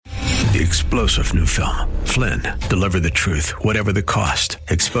The explosive new film, Flynn, deliver the truth, whatever the cost.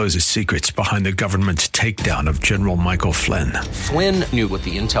 Exposes secrets behind the government's takedown of General Michael Flynn. Flynn knew what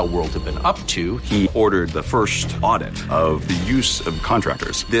the intel world had been up to. He ordered the first audit of the use of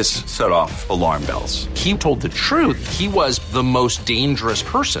contractors. This set off alarm bells. He told the truth. He was the most dangerous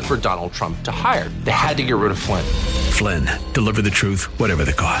person for Donald Trump to hire. They had to get rid of Flynn. Flynn, deliver the truth, whatever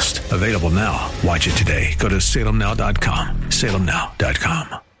the cost. Available now. Watch it today. Go to salemnow.com.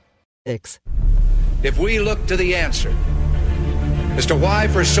 salemnow.com. If we look to the answer as to why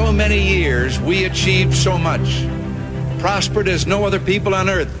for so many years we achieved so much, prospered as no other people on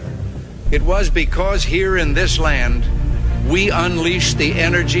earth, it was because here in this land we unleashed the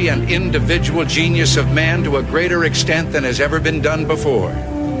energy and individual genius of man to a greater extent than has ever been done before.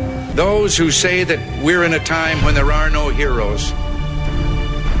 Those who say that we're in a time when there are no heroes,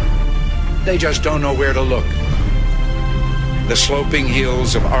 they just don't know where to look. The sloping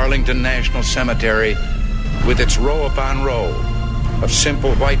hills of Arlington National Cemetery, with its row upon row of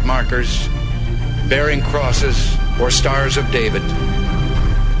simple white markers bearing crosses or stars of David,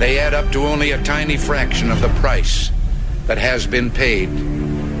 they add up to only a tiny fraction of the price that has been paid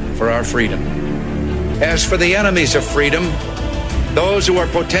for our freedom. As for the enemies of freedom, those who are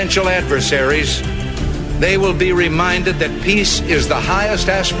potential adversaries, they will be reminded that peace is the highest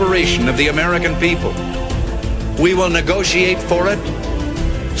aspiration of the American people. We will negotiate for it,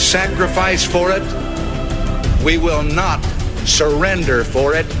 sacrifice for it. We will not surrender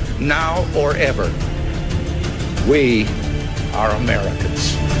for it now or ever. We are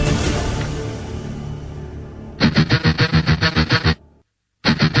Americans.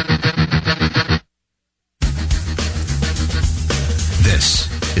 This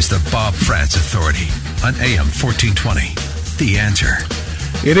is the Bob Frantz Authority on AM 1420. The Answer.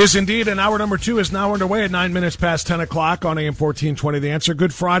 It is indeed, and hour number 2 is now underway at 9 minutes past 10 o'clock on AM 1420. The Answer.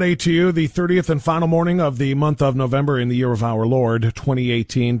 Good Friday to you, the 30th and final morning of the month of November in the year of our Lord,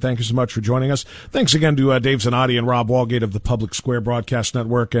 2018. Thank you so much for joining us. Thanks again to Dave Zanotti and Rob Walgate of the Public Square Broadcast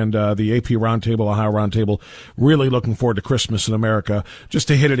Network and the AP Roundtable, Ohio Roundtable. Really looking forward to Christmas in America. Just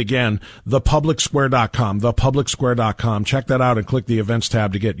to hit it again, thepublicsquare.com, thepublicsquare.com. Check that out and click the events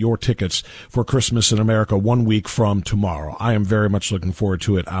tab to get your tickets for Christmas in America 1 week from tomorrow. I am very much looking forward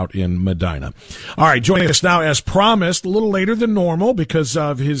to it out in Medina. All right, joining us now as promised, a little later than normal because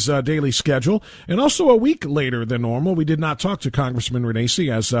of his daily schedule, and also a week later than normal. We did not talk to Congressman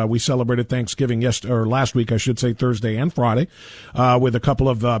Renacci as we celebrated Thanksgiving last week, I should say, Thursday and Friday, with a couple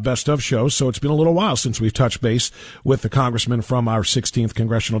of best of shows. So it's been a little while since we've touched base with the congressman from our 16th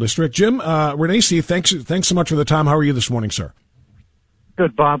congressional district. Jim Renacci, thanks so much for the time. How are you this morning, sir?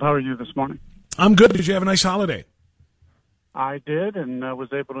 Good, Bob. How are you this morning? I'm good. Did you have a nice holiday? I did, and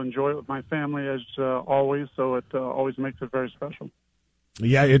was able to enjoy it with my family as always, so it always makes it very special.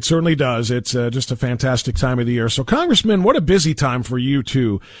 Yeah, it certainly does. It's just a fantastic time of the year. So, Congressman, what a busy time for you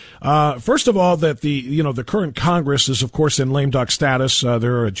too. First of all, that the current Congress is, of course, in lame duck status.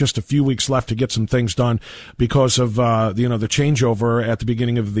 There are just a few weeks left to get some things done because of the changeover at the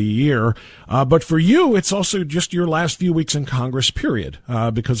beginning of the year. But for you, it's also just your last few weeks in Congress, period.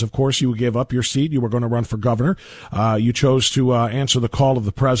 Because of course you gave up your seat. You were going to run for governor. You chose to answer the call of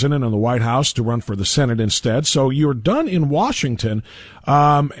the president and the White House to run for the Senate instead. So you're done in Washington.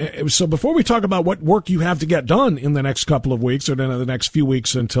 So before we talk about what work you have to get done in the next couple of weeks or in the next few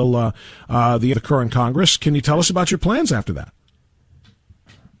weeks until the current Congress, can you tell us about your plans after that?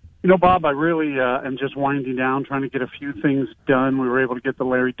 You know, Bob, I really am just winding down, trying to get a few things done. We were able to get the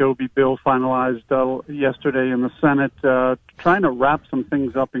Larry Doby bill finalized yesterday in the Senate, trying to wrap some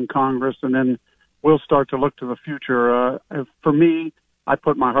things up in Congress, and then we'll start to look to the future. For me, I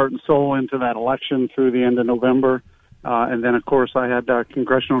put my heart and soul into that election through the end of November. And then, of course, I had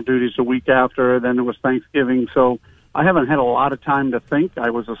congressional duties a week after. Then it was Thanksgiving. So I haven't had a lot of time to think.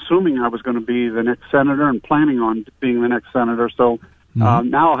 I was assuming I was going to be the next senator and planning on being the next senator. So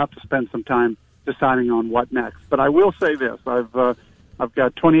now I'll have to spend some time deciding on what next. But I will say this. I've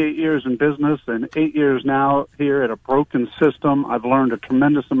got 28 years in business and 8 years now here at a broken system. I've learned a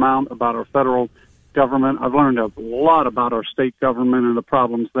tremendous amount about our federal government. I've learned a lot about our state government and the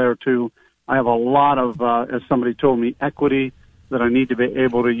problems there, too. I have a lot of, as somebody told me, equity that I need to be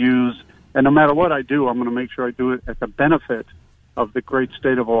able to use. And no matter what I do, I'm going to make sure I do it at the benefit of the great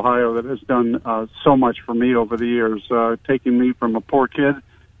state of Ohio that has done so much for me over the years, taking me from a poor kid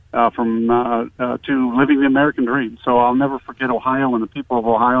to living the American dream. So I'll never forget Ohio and the people of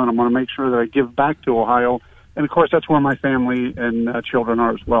Ohio, and I'm going to make sure that I give back to Ohio. And, of course, that's where my family and children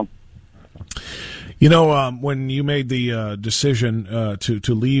are as well. You know, when you made the decision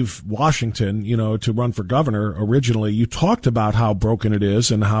to leave Washington, to run for governor originally, you talked about how broken it is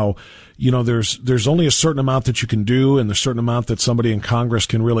and how, there's only a certain amount that you can do and a certain amount that somebody in Congress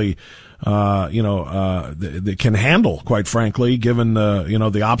can really, they can handle, quite frankly, given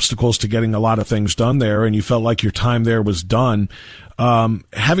the obstacles to getting a lot of things done there. And you felt like your time there was done.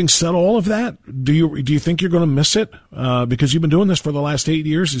 Having said all of that, do you think you're going to miss it? Because you've been doing this for the last 8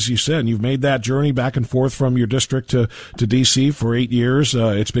 years, as you said, and you've made that journey back and forth from your district to D.C. for 8 years.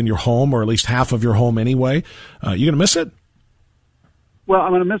 It's been your home, or at least half of your home anyway. You going to miss it? Well,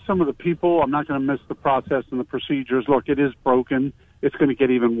 I'm going to miss some of the people. I'm not going to miss the process and the procedures. Look, it is broken. It's going to get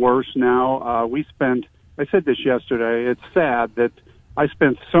even worse now. I said this yesterday, it's sad that I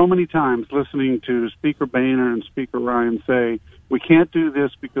spent so many times listening to Speaker Boehner and Speaker Ryan say, we can't do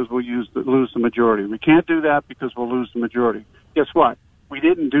this because we'll lose the majority. We can't do that because we'll lose the majority. Guess what? We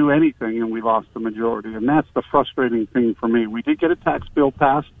didn't do anything and we lost the majority, and that's the frustrating thing for me. We did get a tax bill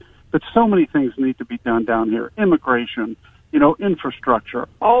passed, but so many things need to be done down here. Immigration, infrastructure,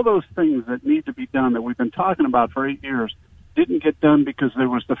 all those things that need to be done that we've been talking about for 8 years didn't get done because there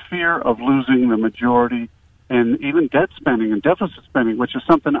was the fear of losing the majority, and even debt spending and deficit spending, which is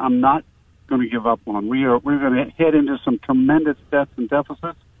something I'm not going to give up on. We're going to head into some tremendous debts and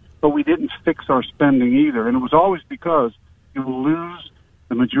deficits, but we didn't fix our spending either. And it was always because you lose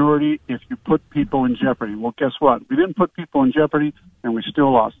the majority if you put people in jeopardy. Well, guess what? We didn't put people in jeopardy, and we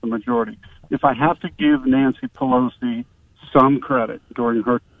still lost the majority. If I have to give Nancy Pelosi some credit during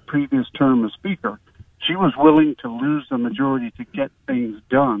her previous term as Speaker, she was willing to lose the majority to get things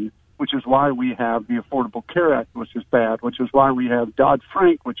done, which is why we have the Affordable Care Act, which is bad, which is why we have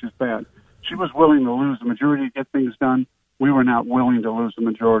Dodd-Frank, which is bad. She was willing to lose the majority to get things done. We were not willing to lose the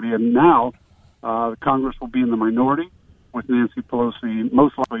majority. And now Congress will be in the minority with Nancy Pelosi,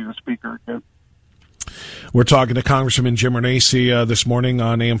 most likely the Speaker again. We're talking to Congressman Jim Renacci this morning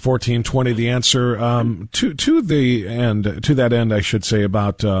on AM 1420. The Answer to that end, I should say,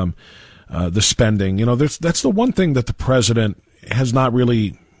 about the spending. That's the one thing that the president has not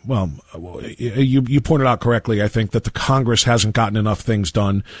really. Well, you pointed out correctly, I think, that the Congress hasn't gotten enough things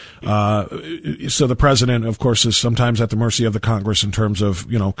done. So the president, of course, is sometimes at the mercy of the Congress in terms of,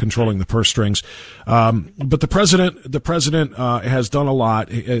 controlling the purse strings. But the president has done a lot.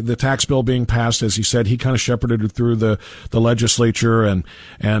 The tax bill being passed, as he said, he kind of shepherded it through the legislature, and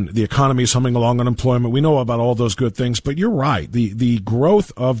the economy is humming along, unemployment. We know about all those good things, but you're right. The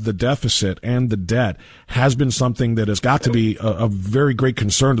growth of the deficit and the debt has been something that has got to be a very great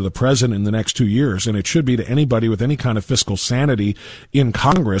concern to the president in the next 2 years, and it should be to anybody with any kind of fiscal sanity in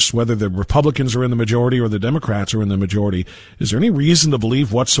Congress, whether the Republicans are in the majority or the Democrats are in the majority. Is there any reason to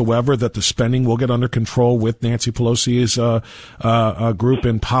believe whatsoever that the spending will get under control with Nancy Pelosi's group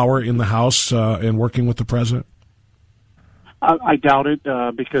in power in the House and working with the president? I doubt it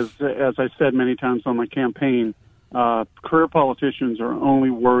because, as I said many times on my campaign, career politicians are only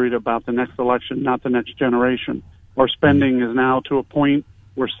worried about the next election, not the next generation. Our spending is now to a point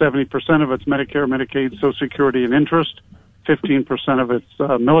where 70% of it's Medicare, Medicaid, Social Security, and interest, 15% of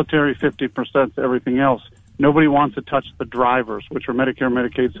it's military, 50% everything else. Nobody wants to touch the drivers, which are Medicare,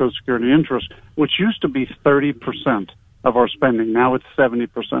 Medicaid, Social Security, and interest, which used to be 30% of our spending. Now it's 70%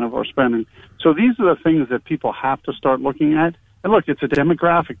 of our spending. So these are the things that people have to start looking at. And look, it's a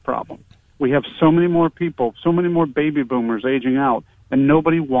demographic problem. We have so many more people, so many more baby boomers aging out, and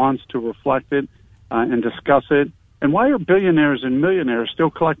nobody wants to reflect it and discuss it. And why are billionaires and millionaires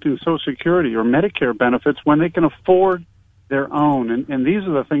still collecting Social Security or Medicare benefits when they can afford their own? And these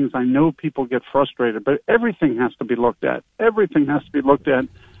are the things I know people get frustrated, but everything has to be looked at. Everything has to be looked at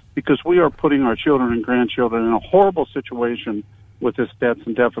because we are putting our children and grandchildren in a horrible situation with this debts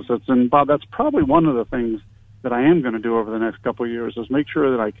and deficits. And, Bob, that's probably one of the things that I am going to do over the next couple of years is make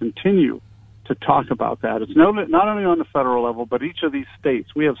sure that I continue to talk about that. It's not only on the federal level, but each of these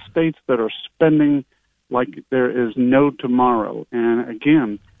states. We have states that are spending like there is no tomorrow. And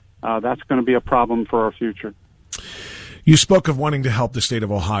again, that's going to be a problem for our future. You spoke of wanting to help the state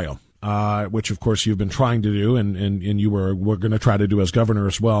of Ohio, which of course you've been trying to do, and you were going to try to do as governor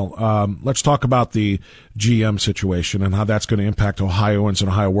as well. Let's talk about the GM situation and how that's going to impact Ohioans and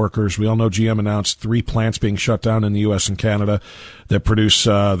Ohio workers. We all know GM announced 3 plants being shut down in the U.S. and Canada that produce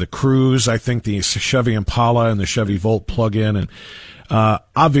the Cruze, I think the Chevy Impala and the Chevy Volt plug-in, and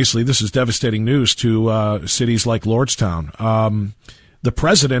obviously, this is devastating news to cities like Lordstown. the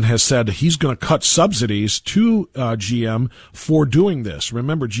president has said he's going to cut subsidies to GM for doing this.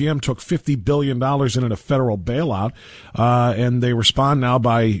 Remember, GM took $50 billion in a federal bailout, and they respond now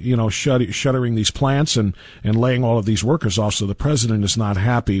by, shuttering these plants and laying all of these workers off. So the president is not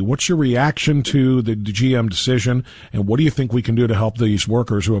happy. What's your reaction to the GM decision, and what do you think we can do to help these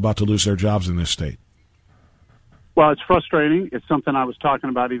workers who are about to lose their jobs in this state? Well, it's frustrating. It's something I was talking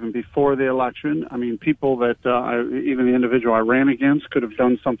about even before the election. I mean, people that even the individual I ran against could have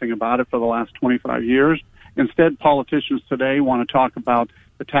done something about it for the last 25 years. Instead, politicians today want to talk about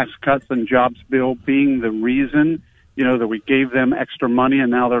the tax cuts and jobs bill being the reason, that we gave them extra money and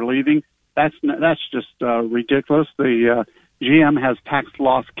now they're leaving. That's just ridiculous. The GM has tax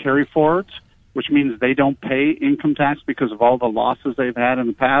loss carryforwards, which means they don't pay income tax because of all the losses they've had in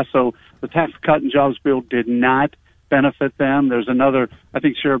the past. So the tax cut and jobs bill did not benefit them. There's another, I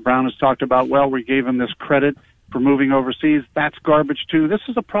think Sherrod Brown has talked about, we gave them this credit for moving overseas. That's garbage too. This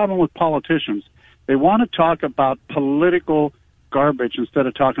is a problem with politicians. They want to talk about political garbage instead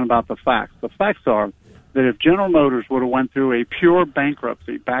of talking about the facts. The facts are that if General Motors would have went through a pure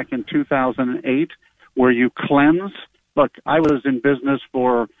bankruptcy back in 2008 where you cleanse, look, I was in business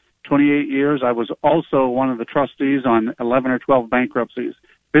for 28 years. I was also one of the trustees on 11 or 12 bankruptcies.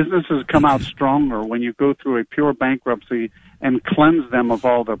 Businesses come out stronger when you go through a pure bankruptcy and cleanse them of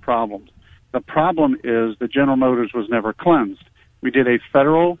all their problems. The problem is that General Motors was never cleansed. We did a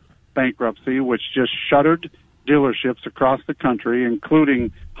federal bankruptcy which just shuttered dealerships across the country,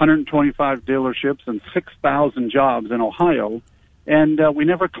 including 125 dealerships and 6,000 jobs in Ohio, and we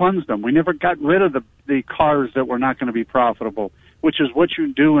never cleansed them. We never got rid of the cars that were not going to be profitable, which is what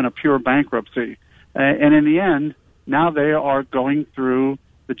you do in a pure bankruptcy. And in the end, now they are going through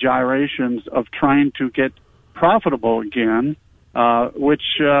the gyrations of trying to get profitable again, which,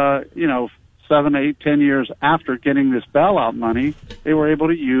 7, 8, 10 years after getting this bailout money, they were able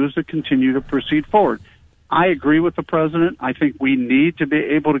to use to continue to proceed forward. I agree with the president. I think we need to be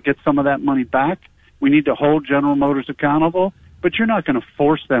able to get some of that money back. We need to hold General Motors accountable, but you're not going to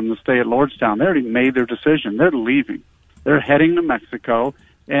force them to stay at Lordstown. They already made their decision. They're leaving. They're heading to Mexico.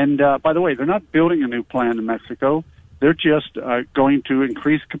 And, by the way, they're not building a new plant in Mexico. They're just going to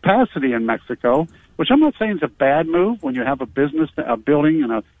increase capacity in Mexico, which I'm not saying is a bad move when you have a business, a building,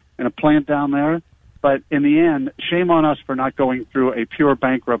 and a plant down there. But in the end, shame on us for not going through a pure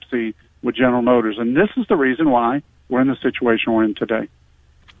bankruptcy with General Motors. And this is the reason why we're in the situation we're in today.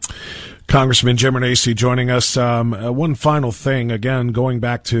 Congressman Jim Renacci joining us. One final thing, again, going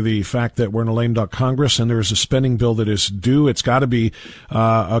back to the fact that we're in a lame duck Congress and there's a spending bill that is due. It's got to be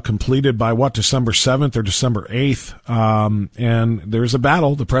completed by, December 7th or December 8th. And there's a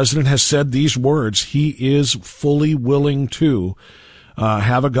battle. The president has said these words. He is fully willing to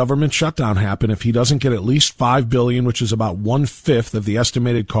have a government shutdown happen if he doesn't get at least $5 billion, which is about 1/5 of the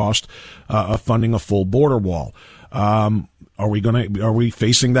estimated cost of funding a full border wall. Are we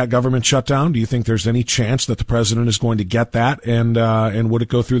facing that government shutdown? Do you think there's any chance that the president is going to get that, and would it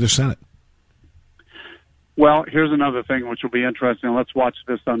go through the Senate? Well, here's another thing which will be interesting. Let's watch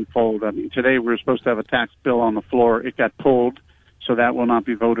this unfold. I mean, today we were supposed to have a tax bill on the floor. It got pulled, so that will not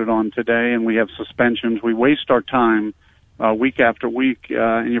be voted on today, and we have suspensions. We waste our time week after week,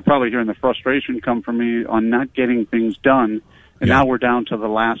 and you're probably hearing the frustration come from me on not getting things done, and now we're down to the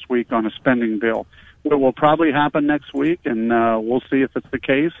last week on a spending bill. What will probably happen next week, and we'll see if it's the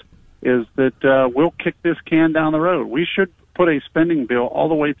case, is that we'll kick this can down the road. We should put a spending bill all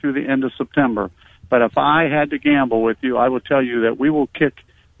the way through the end of September. But if I had to gamble with you, I would tell you that we will kick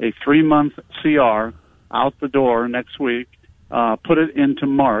a 3-month CR out the door next week, put it into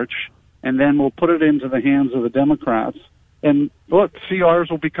March, and then we'll put it into the hands of the Democrats. And look,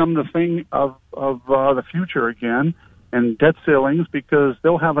 CRs will become the thing of the future again, and debt ceilings, because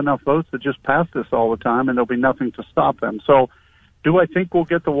they'll have enough votes to just pass this all the time, and there'll be nothing to stop them. So do I think we'll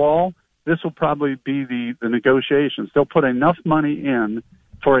get the wall? This will probably be the negotiations. They'll put enough money in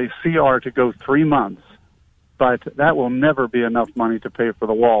for a CR to go 3 months, but that will never be enough money to pay for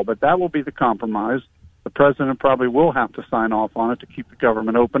the wall. But that will be the compromise. The president probably will have to sign off on it to keep the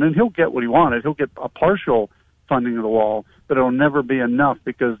government open, and he'll get what he wanted. He'll get a partial funding of the wall, but it'll never be enough,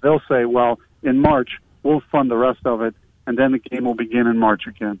 because they'll say, well, in March, we'll fund the rest of it, and then the game will begin in March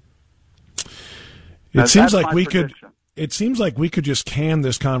again. It seems like we could. It seems like we could just can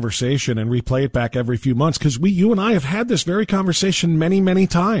this conversation and replay it back every few months, because you and I have had this very conversation many, many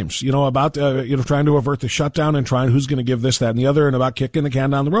times, about, trying to avert the shutdown and trying who's going to give this, that, and the other, and about kicking the can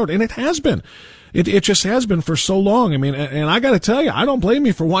down the road. And it has been. It just has been for so long. I mean, and I got to tell you, I don't blame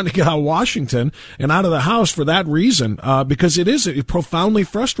you for wanting to get out of Washington and out of the House for that reason, because it is profoundly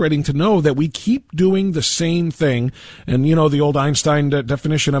frustrating to know that we keep doing the same thing, and the old Einstein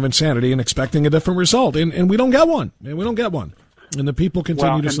definition of insanity, and expecting a different result, and we don't get one, and the people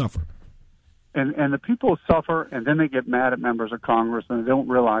continue to suffer. And the people suffer, and then they get mad at members of Congress, and they don't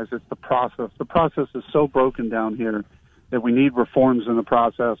realize it's the process. The process is so broken down here that we need reforms in the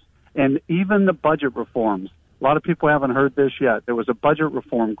process. And even the budget reforms. A lot of people haven't heard this yet. There was a budget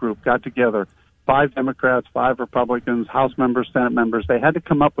reform group got together, 5 Democrats, 5 Republicans, House members, Senate members. They had to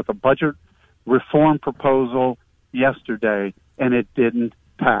come up with a budget reform proposal yesterday, and it didn't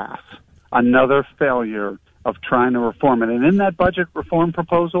pass. Another failure of trying to reform it. And in that budget reform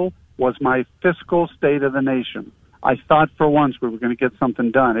proposal was my fiscal state of the nation. I thought for once we were going to get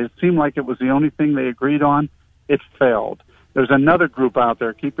something done. It seemed like it was the only thing they agreed on. It failed. There's another group out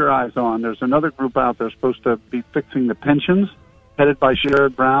there, keep your eyes on. There's another group out there supposed to be fixing the pensions, headed by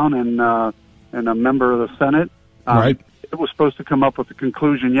Sherrod Brown and a member of the Senate. Right. It was supposed to come up with a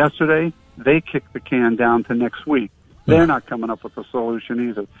conclusion yesterday. They kicked the can down to next week. They're not coming up with a solution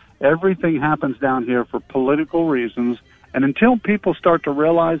either. Everything happens down here for political reasons, and until people start to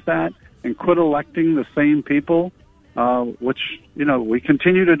realize that and quit electing the same people, which, we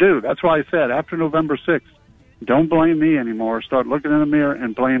continue to do. That's why I said after November 6th, don't blame me anymore. Start looking in the mirror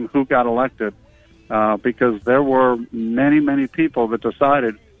and blame who got elected, because there were many, many people that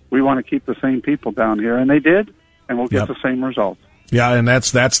decided we want to keep the same people down here, and they did, and we'll get the same results. Yeah, and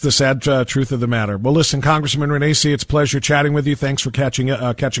that's the sad truth of the matter. Well, listen, Congressman Renacci, it's a pleasure chatting with you. Thanks for catching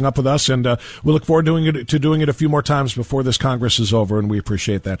up with us, and we look forward to doing it a few more times before this Congress is over, and we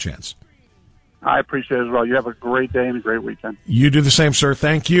appreciate that chance. I appreciate it as well. You have a great day and a great weekend. You do the same, sir.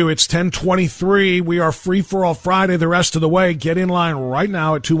 Thank you. It's 10:23. We are free for all Friday the rest of the way. Get in line right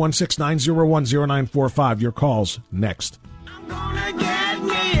now at 216-901-0945. Your calls next. I'm gonna get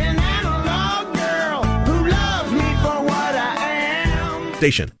me an analog girl who loves me for what I am.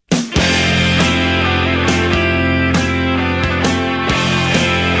 Station.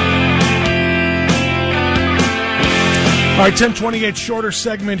 All right, 10:28, shorter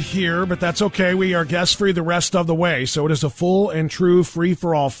segment here, but that's okay. We are guest-free the rest of the way, so it is a full and true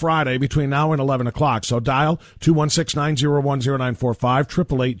free-for-all Friday between now and 11 o'clock. So dial 216-901-0945,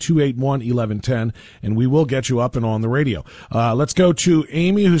 888-281-1110, and we will get you up and on the radio. Let's go to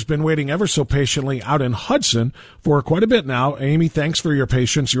Amy, who's been waiting ever so patiently out in Hudson for quite a bit now. Amy, thanks for your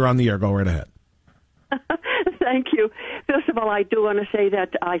patience. You're on the air. Go right ahead. Thank you. First of all, I do want to say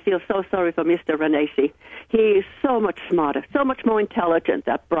that I feel so sorry for Mr. Renacci. He is so much smarter, so much more intelligent,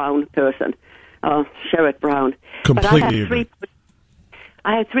 that Brown person, Sherrod Brown. Completely agree.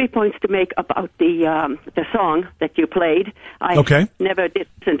 I had 3 points to make about the song that you played. I never did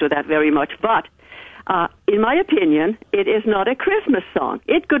listen to that very much, but in my opinion, it is not a Christmas song.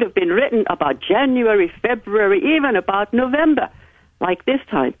 It could have been written about January, February, even about November, like this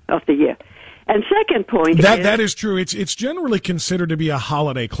time of the year. And second point that is true. It's generally considered to be a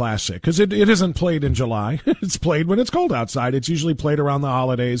holiday classic because it isn't played in July. It's played when it's cold outside. It's usually played around the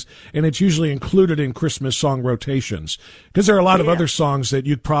holidays, and it's usually included in Christmas song rotations because there are a lot of other songs that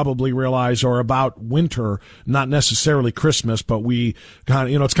you'd probably realize are about winter, not necessarily Christmas, but we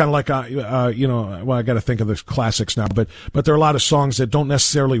kind of, it's kind of like, well, I got to think of the classics now, but there are a lot of songs that don't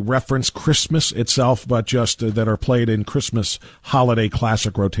necessarily reference Christmas itself, but just that are played in Christmas holiday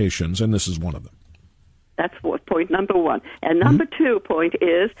classic rotations, and this is one of them. That's point number one. And number 2 point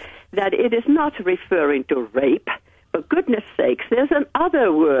is that it is not referring to rape. For goodness sakes, there's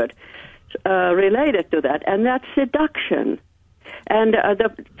another word related to that, and that's seduction. And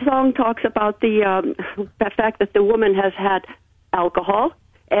the song talks about the fact that the woman has had alcohol,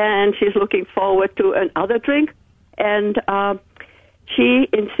 and she's looking forward to another drink, and she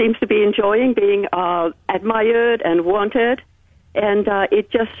seems to be enjoying being admired and wanted. And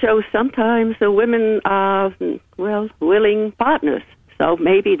it just shows sometimes the women are, willing partners. So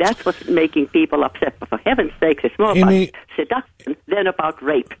maybe that's what's making people upset. But for heaven's sakes, it's more about seduction than about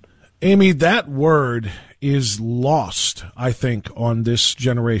rape. Amy, that word is lost, I think, on this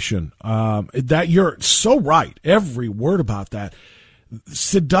generation. That you're so right. Every word about that.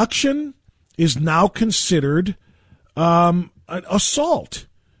 Seduction is now considered an assault.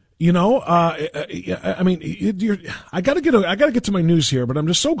 I mean, I got to get to my news here, but I'm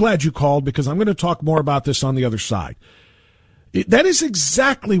just so glad you called because I'm going to talk more about this on the other side. That is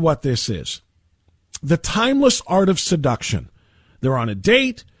exactly what this is. The timeless art of seduction. They're on a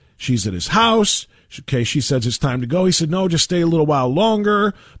date. She's at his house. Okay, she says it's time to go. He said, no, just stay a little while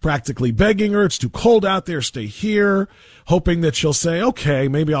longer, practically begging her. It's too cold out there. Stay here, hoping that she'll say, okay,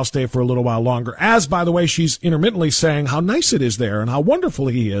 maybe I'll stay for a little while longer. As, by the way, she's intermittently saying how nice it is there and how wonderful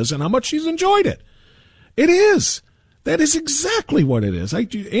he is and how much she's enjoyed it. It is. That is exactly what it is.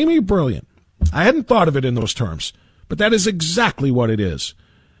 Amy, brilliant. I hadn't thought of it in those terms, but that is exactly what it is.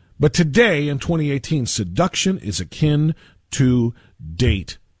 But today, in 2018, seduction is akin to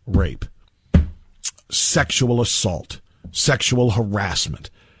date rape, sexual assault, sexual harassment.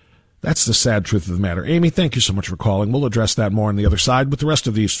 That's the sad truth of the matter. Amy, thank you so much for calling. We'll address that more on the other side with the rest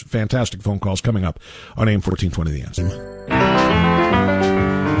of these fantastic phone calls coming up on AM 1420 The Answer.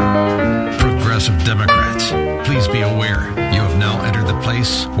 Progressive Democrats, please be aware you have now entered the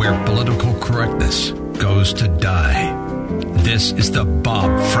place where political correctness goes to die. This is the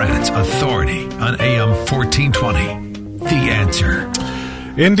Bob Frantz Authority on AM 1420 The Answer.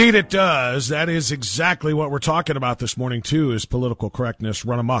 Indeed it does. That is exactly what we're talking about this morning, too, is political correctness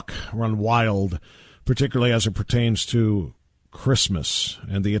run amok, run wild, particularly as it pertains to Christmas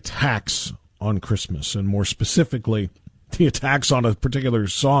and the attacks on Christmas, and more specifically, the attacks on a particular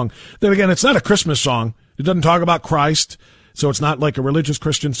song. Then again, it's not a Christmas song. It doesn't talk about Christ, so it's not like a religious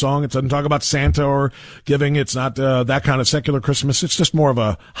Christian song. It doesn't talk about Santa or giving. It's not that kind of secular Christmas. It's just more of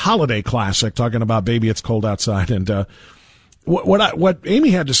a holiday classic talking about Baby It's Cold Outside. And what Amy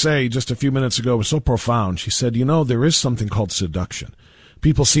had to say just a few minutes ago was so profound. She said, there is something called seduction.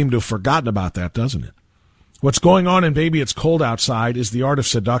 People seem to have forgotten about that, doesn't it? What's going on in Baby It's Cold Outside is the art of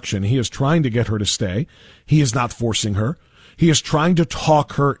seduction. He is trying to get her to stay. He is not forcing her. He is trying to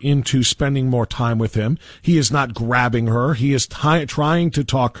talk her into spending more time with him. He is not grabbing her. He is trying to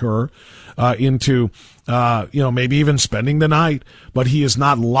talk her into, maybe even spending the night, but he is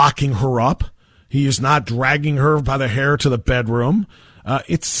not locking her up. He is not dragging her by the hair to the bedroom.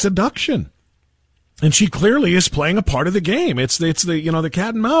 It's seduction. And she clearly is playing a part of the game. It's the the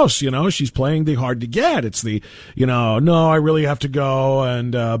cat and mouse, she's playing the hard to get. It's the, no, I really have to go.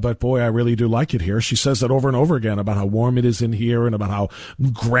 And, but boy, I really do like it here. She says that over and over again about how warm it is in here and about how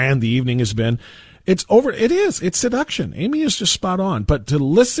grand the evening has been. It's seduction. Amy is just spot on. But to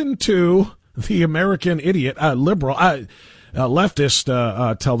listen to the American idiot, liberal,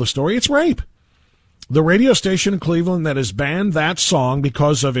 leftist, tell the story, it's rape. The radio station in Cleveland that has banned that song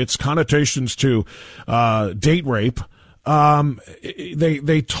because of its connotations to date rape,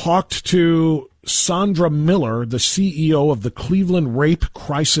 they talked to Sandra Miller, the CEO of the Cleveland Rape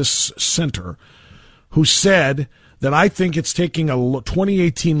Crisis Center, who said that I think it's taking a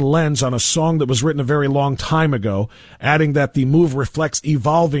 2018 lens on a song that was written a very long time ago, adding that the move reflects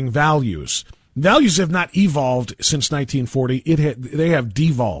evolving values. Values have not evolved since 1940. They have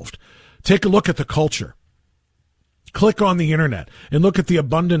devolved. Take a look at the culture. Click on the internet and look at the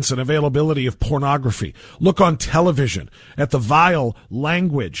abundance and availability of pornography. Look on television at the vile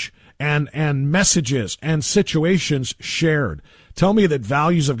language and messages and situations shared. Tell me that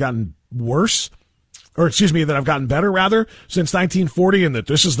values have gotten worse, that have gotten better, rather, since 1940, and that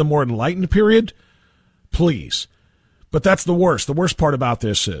this is the more enlightened period? Please. But that's the worst. The worst part about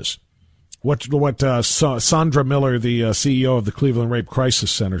this is what Sandra Miller, the CEO of the Cleveland Rape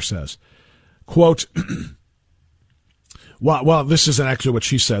Crisis Center, says. Quote, well, this isn't actually what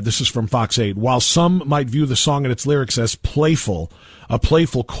she said. This is from Fox 8. While some might view the song and its lyrics as a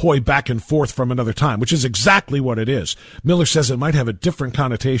playful coy back and forth from another time, which is exactly what it is, Miller says it might have a different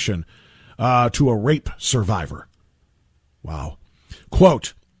connotation to a rape survivor. Wow.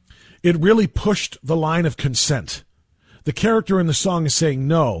 Quote, it really pushed the line of consent. The character in the song is saying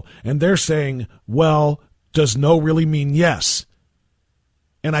no, and they're saying, well, does no really mean yes?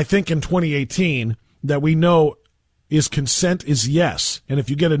 And I think in 2018 that we know is consent is yes. And if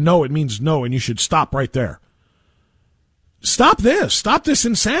you get a no, it means no, and you should stop right there. Stop this. Stop this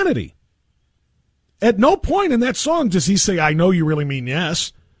insanity. At no point in that song does he say, I know you really mean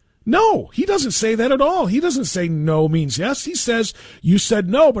yes. No, he doesn't say that at all. He doesn't say no means yes. He says, you said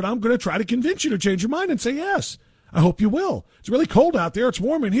no, but I'm going to try to convince you to change your mind and say yes. I hope you will. It's really cold out there. It's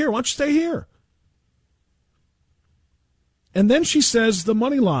warm in here. Why don't you stay here? And then she says the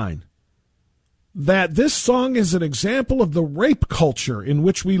money line, that this song is an example of the rape culture in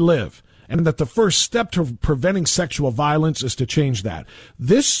which we live, and that the first step to preventing sexual violence is to change that.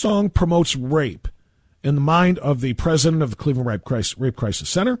 This song promotes rape in the mind of the president of the Cleveland Rape Crisis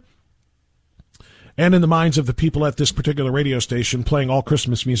Center and in the minds of the people at this particular radio station playing all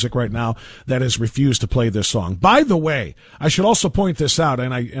Christmas music right now that has refused to play this song. By the way, I should also point this out,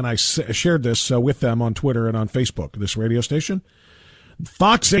 and I shared this with them on Twitter and on Facebook, this radio station.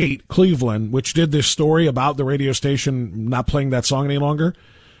 Fox 8 Cleveland, which did this story about the radio station not playing that song any longer,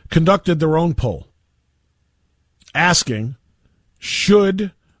 conducted their own poll. asking,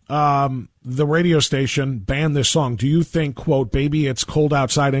 should the radio station ban this song? Do you think, quote, "Baby, It's Cold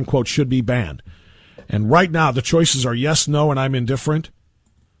Outside," end quote, should be banned? And right now, the choices are yes, no, and I'm indifferent.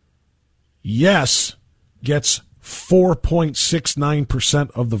 Yes gets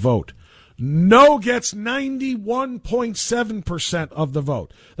 4.69% of the vote. No gets 91.7% of the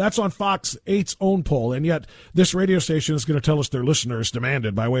vote. That's on Fox 8's own poll, and yet this radio station is going to tell us their listeners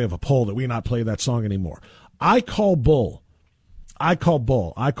demanded by way of a poll that we not play that song anymore. I call bull. I call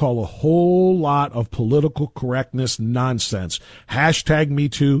bull. I call a whole lot of political correctness nonsense. Hashtag Me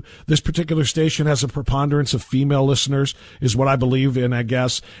Too. This particular station has a preponderance of female listeners, is what I believe in, I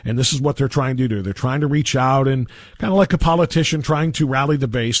guess. And this is what they're trying to do. They're trying to reach out and kind of like a politician trying to rally the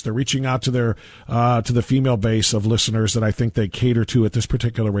base. They're reaching out to their, to the female base of listeners that I think they cater to at this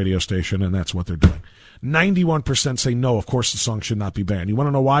particular radio station. And that's what they're doing. 91% say no, of course the song should not be banned. You want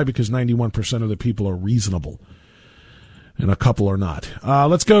to know why? Because 91% of the people are reasonable. And a couple are not.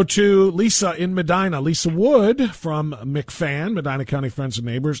 Let's go to Lisa in Medina. Lisa Wood from McFan, Medina County Friends and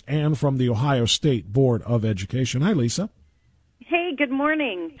Neighbors, and from the Ohio State Board of Education. Hi, Lisa. Hey, good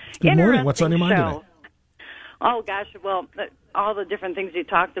morning. Good morning. What's on your mind today? Oh, gosh, well, all the different things you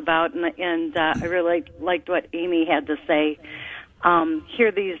talked about, and I really liked what Amy had to say.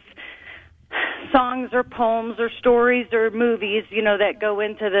 Hear these songs or poems or stories or movies, that go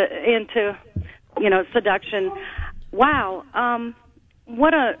into seduction. Wow,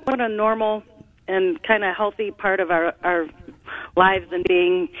 what a normal and kind of healthy part of our lives and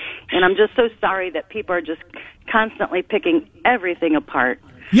being, and I'm just so sorry that people are just constantly picking everything apart.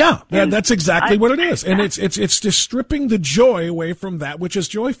 Yeah, that's exactly what it is, and it's just stripping the joy away from that which is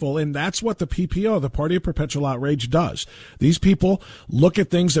joyful, and that's what the PPO, the Party of Perpetual Outrage, does. These people look at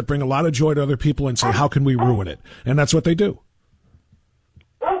things that bring a lot of joy to other people and say, "How can we ruin it?" And that's what they do.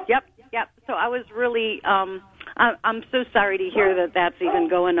 Yep. So I was really. I'm so sorry to hear that that's even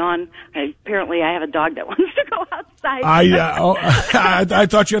going on. Apparently, I have a dog that wants to go outside. I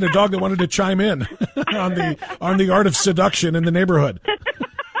thought you had a dog that wanted to chime in on the art of seduction in the neighborhood.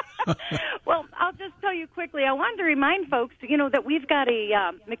 Well, I'll just tell you quickly. I wanted to remind folks, that we've got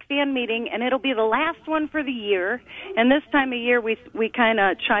a McFan meeting, and it'll be the last one for the year. And this time of year, we kind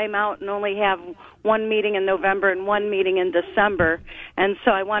of chime out and only have one meeting in November and one meeting in December. And so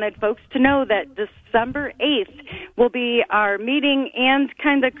I wanted folks to know that December 8th will be our meeting and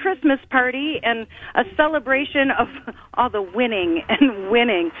kind of Christmas party and a celebration of all the winning and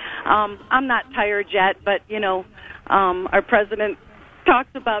winning. I'm not tired yet, but, our president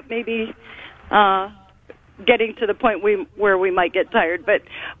talks about maybe getting to the point where we might get tired. But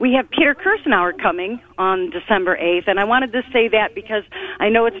we have Peter Kirstenauer coming on December 8th, and I wanted to say that because I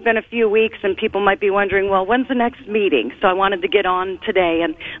know it's been a few weeks and people might be wondering, well, when's the next meeting? So I wanted to get on today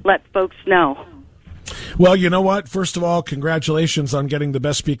and let folks know. Well, you know what? First of all, congratulations on getting the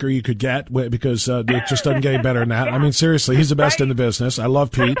best speaker you could get, because it just doesn't get any better than that. I mean, seriously, he's the best in the business. I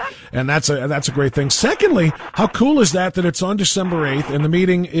love Pete, and that's a great thing. Secondly, how cool is that it's on December 8th, and the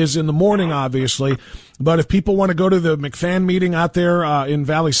meeting is in the morning, obviously. But if people want to go to the McFan meeting out there in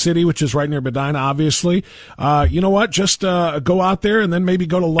Valley City, which is right near Medina, obviously, you know what? Just go out there and then maybe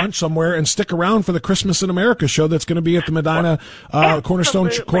go to lunch somewhere and stick around for the Christmas in America show that's going to be at the Medina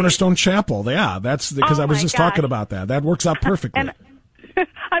Cornerstone Chapel. Yeah, that's because I was just talking about that. That works out perfectly. And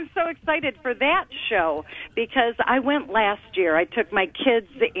I'm so excited for that show because I went last year. I took my kids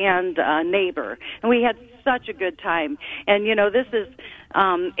and neighbor, and we had such a good time. And, this is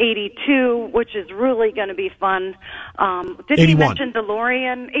 82, which is really going to be fun. Did 81. he mention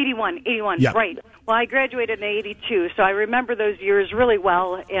DeLorean? 81, yeah. Right. Well, I graduated in 82, so I remember those years really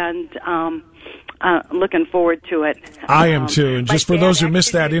well, and looking forward to it. I am too. And just for those who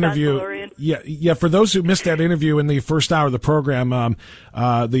missed that interview, for those who missed that interview in the first hour of the program,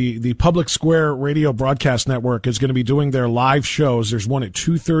 the Public Square Radio Broadcast Network is going to be doing their live shows. There's one at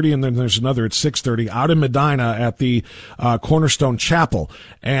 2:30, and then there's another at 6:30 out in Medina at the Cornerstone Chapel.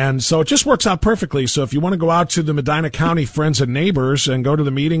 And so it just works out perfectly. So if you want to go out to the Medina County Friends and Neighbors and go to the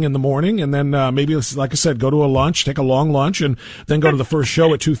meeting in the morning, and then maybe, like I said, go to a lunch, take a long lunch, and then go to the first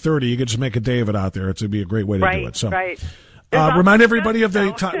show at 2:30, you could just make a day of it out there. It would be a great way to do it. So, right. Remind everybody of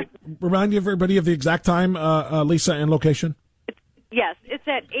the time. Remind everybody of the exact time, Lisa, and location. Yes, it's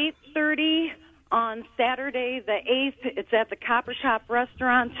at 8:30 on Saturday the 8th. It's at the Copper Top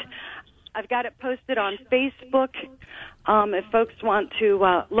Restaurant. I've got it posted on Facebook. If folks want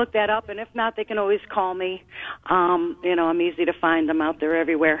to look that up, and if not, they can always call me. I'm easy to find. I'm out there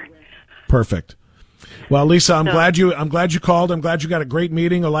everywhere. Perfect. Well, Lisa, I'm glad you called. I'm glad you got a great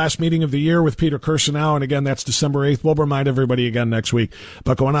meeting, a last meeting of the year with Peter Kirsanow, and again, that's December 8th. We'll remind everybody again next week.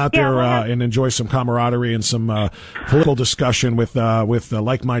 But going out there and enjoy some camaraderie and some political discussion with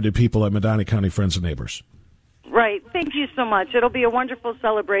like-minded people at Medina County Friends and Neighbors. Right. Thank you so much. It'll be a wonderful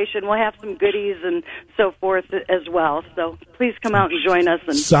celebration. We'll have some goodies and so forth as well. So please come out and join us.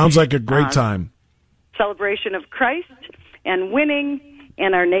 And sounds like a great time. Celebration of Christ and winning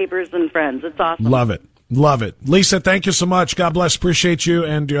and our neighbors and friends. It's awesome. Love it. Love it. Lisa, thank you so much. God bless. Appreciate you.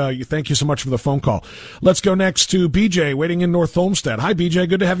 And thank you so much for the phone call. Let's go next to BJ waiting in North Olmsted. Hi, BJ.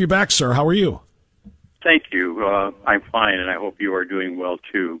 Good to have you back, sir. How are you? Thank you. I'm fine, and I hope you are doing well,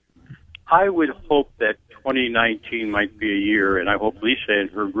 too. I would hope that 2019 might be a year, and I hope Lisa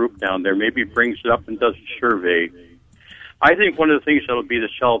and her group down there maybe brings it up and does a survey. I think one of the things that will be the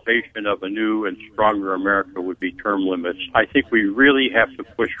salvation of a new and stronger America would be term limits. I think we really have to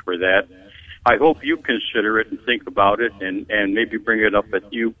push for that. I hope you consider it and think about it and maybe bring it up.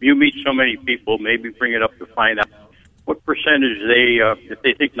 You meet so many people, maybe bring it up to find out what percentage if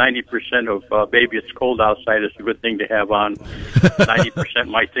they think 90% of baby it's cold outside is a good thing to have on, 90%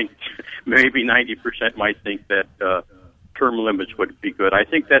 might think, maybe 90% might think that term limits would be good. I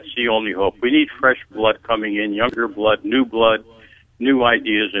think that's the only hope. We need fresh blood coming in, younger blood, new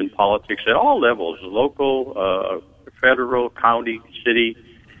ideas in politics at all levels, local, federal, county, city.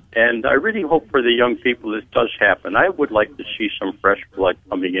 And I really hope for the young people this does happen. I would like to see some fresh blood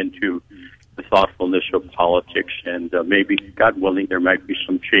coming into the thoughtfulness of politics, and maybe, God willing, there might be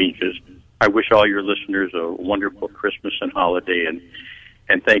some changes. I wish all your listeners a wonderful Christmas and holiday,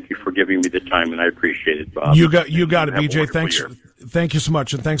 and thank you for giving me the time, and I appreciate it, Bob. You got it, BJ. Thank you so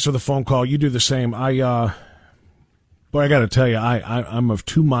much, and thanks for the phone call. You do the same. I got to tell you, I'm of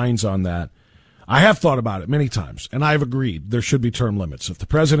two minds on that. I have thought about it many times, and I've agreed there should be term limits. If the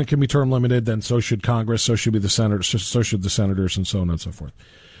president can be term limited, then so should Congress, so should be the senators, so should the senators, and so on and so forth.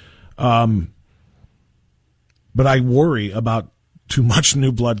 But I worry about too much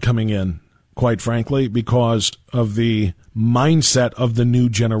new blood coming in, quite frankly, because of the mindset of the new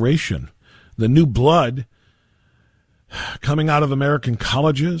generation. The new blood coming out of American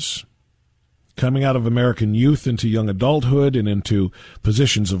colleges, coming out of American youth into young adulthood and into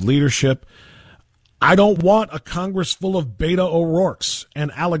positions of leadership. I don't want a Congress full of Beto O'Rourke's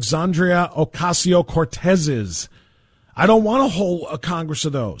and Alexandria Ocasio-Cortezes. I don't want a Congress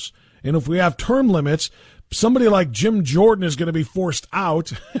of those. And if we have term limits, somebody like Jim Jordan is going to be forced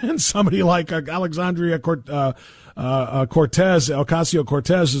out, and somebody like Alexandria Ocasio-Cortez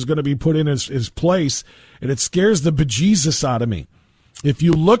is going to be put in his place, and it scares the bejesus out of me. If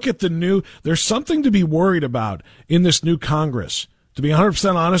you look at there's something to be worried about in this new Congress. To be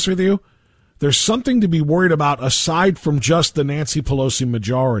 100% honest with you, there's something to be worried about aside from just the Nancy Pelosi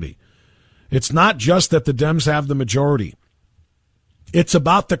majority. It's not just that the Dems have the majority. It's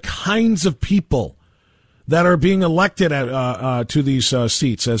about the kinds of people that are being elected to these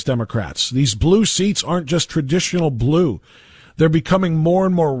seats as Democrats. These blue seats aren't just traditional blue. They're becoming more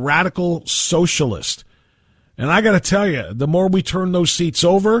and more radical socialist. And I got to tell you, the more we turn those seats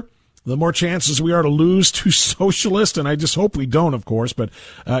over, the more chances we are to lose to socialists, and I just hope we don't, of course, but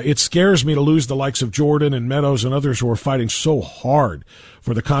it scares me to lose the likes of Jordan and Meadows and others who are fighting so hard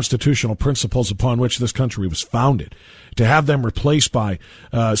for the constitutional principles upon which this country was founded. To have them replaced by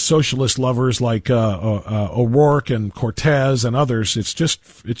socialist lovers like O'Rourke and Cortez and others, it's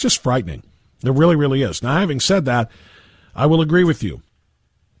just frightening. It really, really is. Now, having said that, I will agree with you.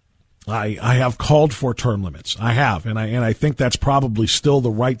 I have called for term limits. I have, and I think that's probably still the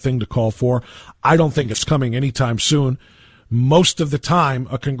right thing to call for. I don't think it's coming anytime soon. Most of the time,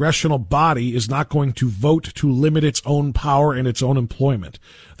 a congressional body is not going to vote to limit its own power and its own employment.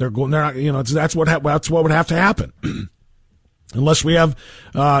 They're not, that's what would have to happen. Unless we have,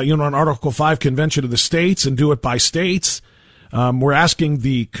 an Article 5 convention of the states and do it by states. We're asking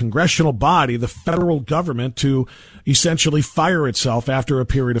the congressional body, the federal government, to essentially fire itself after a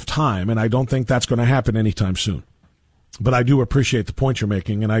period of time, and I don't think that's going to happen anytime soon. But I do appreciate the point you're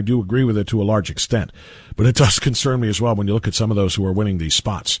making, and I do agree with it to a large extent. But it does concern me as well when you look at some of those who are winning these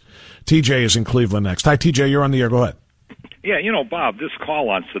spots. TJ is in Cleveland next. Hi, TJ, you're on the air. Go ahead. Yeah, Bob, this call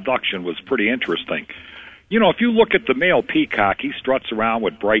on seduction was pretty interesting. If you look at the male peacock, he struts around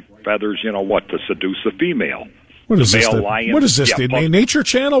with bright feathers, to seduce a female. What is this? Lion, what is this? The Nature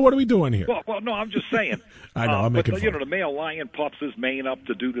Channel? What are we doing here? Well, no, I'm just saying. I know. I'm making fun. The male lion puffs his mane up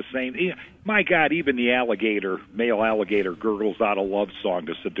to do the same. My God, even the male alligator, gurgles out a love song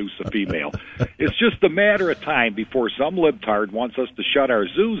to seduce a female. It's just a matter of time before some libtard wants us to shut our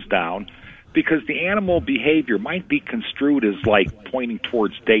zoos down because the animal behavior might be construed as like pointing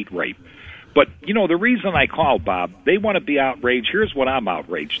towards date rape. But, the reason I called, Bob, they want to be outraged. Here's what I'm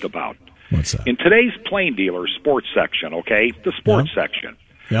outraged about. What's that? In today's Plain Dealer sports section, okay, the sports section,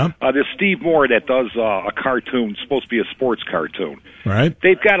 there's Steve Moore that does a cartoon, supposed to be a sports cartoon. Right.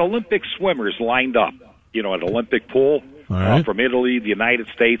 They've got Olympic swimmers lined up, at Olympic pool from Italy, the United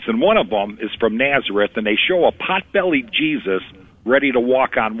States, and one of them is from Nazareth, and they show a pot-bellied Jesus ready to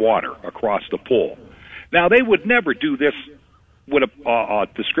walk on water across the pool. Now, they would never do this with a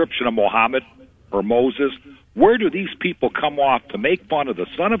description of Muhammad or Moses. Where do these people come off to make fun of the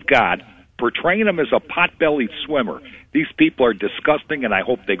Son of God, portraying him as a pot-bellied swimmer? These people are disgusting, and I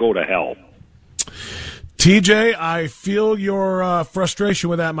hope they go to hell. TJ, I feel your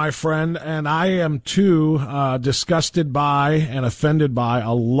frustration with that, my friend, and I am too disgusted by and offended by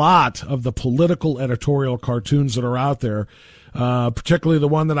a lot of the political editorial cartoons that are out there, particularly the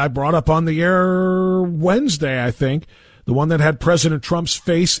one that I brought up on the air Wednesday, I think, the one that had President Trump's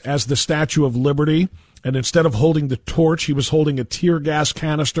face as the Statue of Liberty. And instead of holding the torch, he was holding a tear gas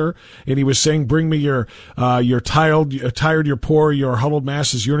canister, and he was saying, "Bring me your tired, your poor, your huddled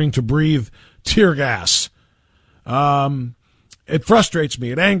masses yearning to breathe tear gas." It frustrates me.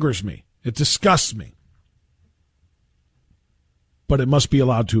 It angers me. It disgusts me. But it must be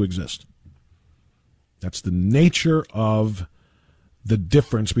allowed to exist. That's the nature of the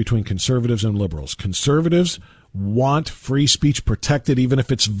difference between conservatives and liberals. Conservatives want free speech protected even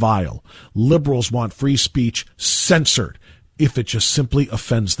if it's vile. Liberals want free speech censored if it just simply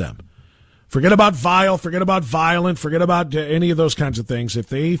offends them. Forget about vile, forget about violent, forget about any of those kinds of things. If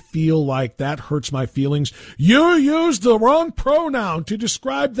they feel like that hurts my feelings, you used the wrong pronoun to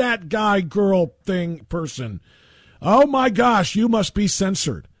describe that guy, girl, thing, person. Oh my gosh, you must be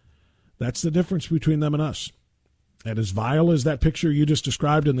censored. That's the difference between them and us. And as vile as that picture you just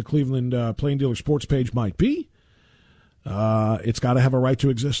described in the Cleveland Plain Dealer Sports page might be, it's got to have a right to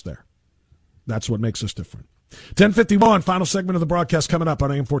exist there. That's what makes us different. 10:51, final segment of the broadcast coming up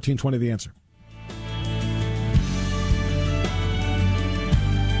on AM 1420, The Answer.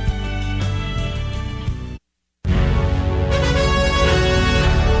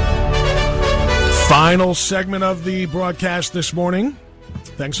 Final segment of the broadcast this morning.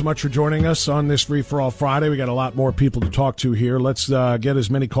 Thanks so much for joining us on this Free for All Friday. We got a lot more people to talk to here. Let's get as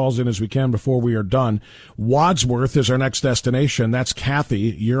many calls in as we can before we are done. Wadsworth is our next destination. That's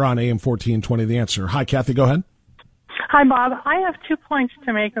Kathy. You're on AM 1420, The Answer. Hi, Kathy. Go ahead. Hi, Bob. I have 2 points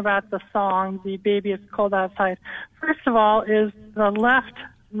to make about the song, The Baby It's Cold Outside. First of all is the left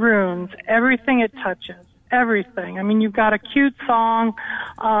ruins everything it touches. Everything. I mean, you've got a cute song,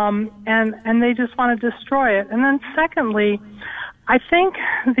 and they just want to destroy it. And then secondly, I think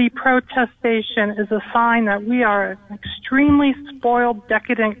the protestation is a sign that we are an extremely spoiled,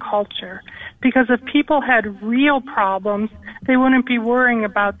 decadent culture. Because if people had real problems, they wouldn't be worrying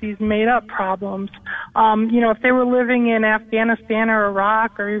about these made-up problems. If they were living in Afghanistan or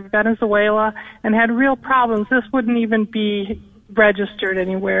Iraq or Venezuela and had real problems, this wouldn't even be registered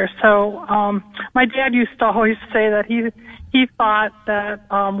anywhere. So my dad used to always say that he thought that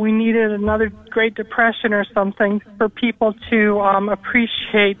we needed another Great Depression or something for people to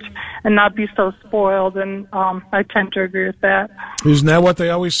appreciate and not be so spoiled, and I tend to agree with that. Isn't that what they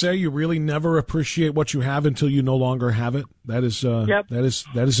always say? You really never appreciate what you have until you no longer have it. That is that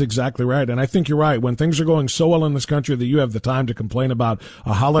is exactly right. And I think you're right. When things are going so well in this country that you have the time to complain about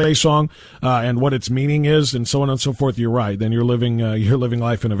a holiday song and what its meaning is, and so on and so forth, you're right. Then you're living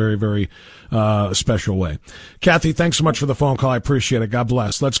life in a very, very special way. Kathy, thanks so much for the phone call. I appreciate it. God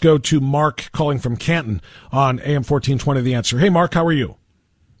bless. Let's go to Mark calling from Canton on AM 1420, The Answer. Hey, Mark, how are you?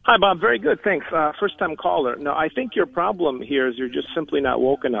 Hi, Bob. Very good, thanks. First-time caller. No, I think your problem here is you're just simply not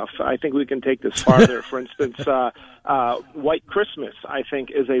woke enough. I think we can take this farther. For instance, White Christmas, I think,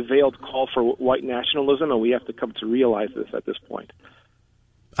 is a veiled call for white nationalism, and we have to come to realize this at this point.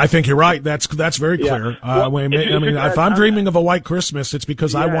 I think you're right. That's very clear. Yeah. If I'm dreaming of a white Christmas, it's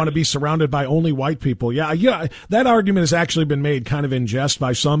because I want to be surrounded by only white people. Yeah. That argument has actually been made kind of in jest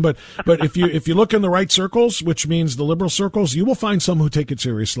by some, but if you look in the right circles, which means the liberal circles, you will find some who take it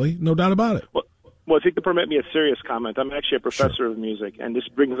seriously. No doubt about it. Well, if you could permit me a serious comment, I'm actually a professor of music, and this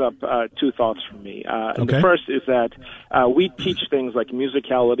brings up 2 thoughts for me. And the first is that we teach things like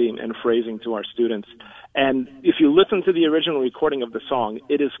musicality and phrasing to our students. And if you listen to the original recording of the song,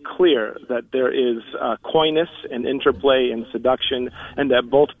 it is clear that there is coyness and interplay and seduction, and that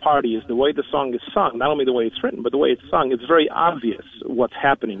both parties, the way the song is sung, not only the way it's written, but the way it's sung, it's very obvious what's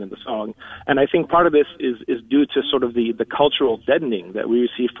happening in the song. And I think part of this is due to sort of the cultural deadening that we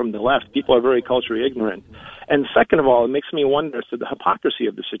receive from the left. People are very culturally ignorant. And second of all, it makes me wonder as to the hypocrisy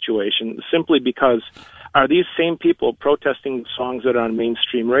of the situation, simply because are these same people protesting songs that are on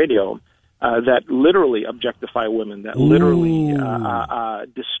mainstream radio? that literally objectify women, that literally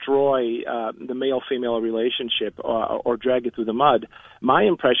destroy the male-female relationship or drag it through the mud. My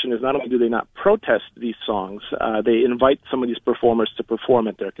impression is not only do they not protest these songs, they invite some of these performers to perform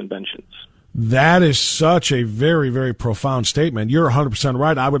at their conventions. That is such a very, very profound statement. You're 100%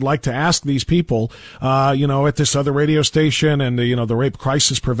 right. I would like to ask these people, at this other radio station and, the rape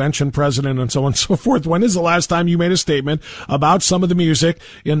crisis prevention president and so on and so forth. When is the last time you made a statement about some of the music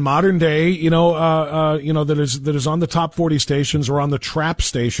in modern day, that is on the top 40 stations or on the trap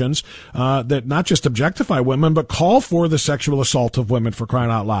stations, that not just objectify women, but call for the sexual assault of women, for crying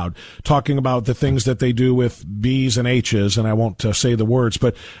out loud, talking about the things that they do with B's and H's. And I won't say the words,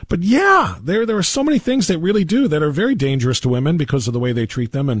 but yeah. There are so many things they really do that are very dangerous to women because of the way they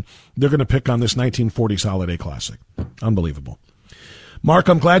treat them, and they're going to pick on this 1940s holiday classic. Unbelievable. Mark,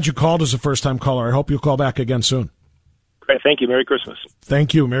 I'm glad you called as a first-time caller. I hope you'll call back again soon. Great. Thank you. Merry Christmas.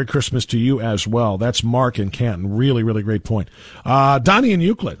 Thank you. Merry Christmas to you as well. That's Mark in Canton. Really, really great point. Donnie in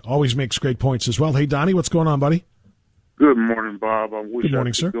Euclid always makes great points as well. Hey, Donnie, what's going on, buddy? Good morning, Bob. Good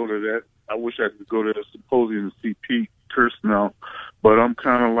morning, sir. Go to that. I wish I could go to the symposium and see Pete Kirsanow, but I'm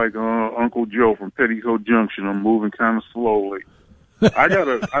kind of like Uncle Joe from Petticoat Junction. I'm moving kind of slowly.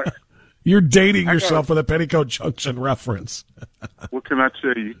 You're dating yourself with a Petticoat Junction reference. What can I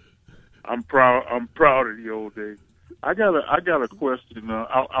tell you? I'm proud of the old days. I got a question.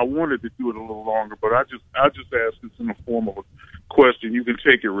 I wanted to do it a little longer, but I just ask this in the form of a question. You can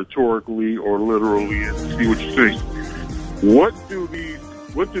take it rhetorically or literally and see what you think. What do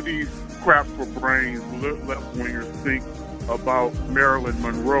these crap for brains left wingers think about Marilyn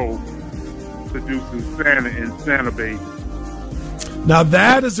Monroe seducing Santa in Santa Baby? Now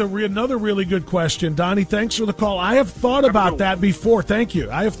that is another really good question. Donnie, thanks for the call. I have thought about that before. Thank you.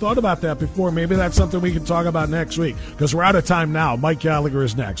 I have thought about that before. Maybe that's something we can talk about next week because we're out of time now. Mike Gallagher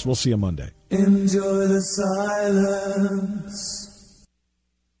is next. We'll see you Monday. Enjoy the silence.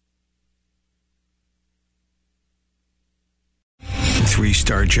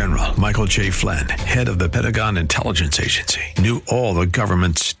 Three-star General Michael J. Flynn, head of the Pentagon Intelligence Agency, knew all the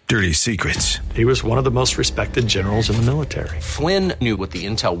government's dirty secrets. He was one of the most respected generals in the military. Flynn knew what the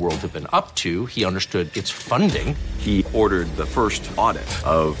intel world had been up to. He understood its funding. He ordered the first audit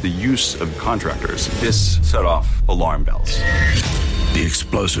of the use of contractors. This set off alarm bells. The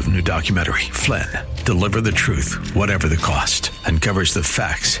explosive new documentary, Flynn, Deliver the Truth, Whatever the Cost, uncovers the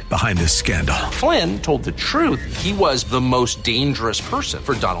facts behind this scandal. Flynn told the truth. He was the most dangerous person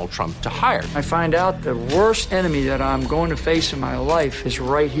for Donald Trump to hire. I find out the worst enemy that I'm going to face in my life is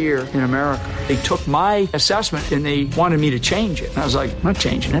right here in America. They took my assessment and they wanted me to change it. And I was like, I'm not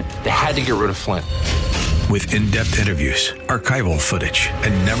changing it. They had to get rid of Flynn. With in-depth interviews, archival footage,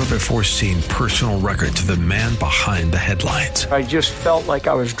 and never-before-seen personal records of the man behind the headlines. I just felt like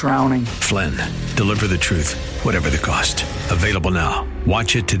I was drowning. Flynn, Deliver the Truth, Whatever the Cost. Available now.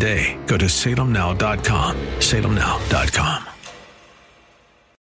 Watch it today. Go to salemnow.com. salemnow.com.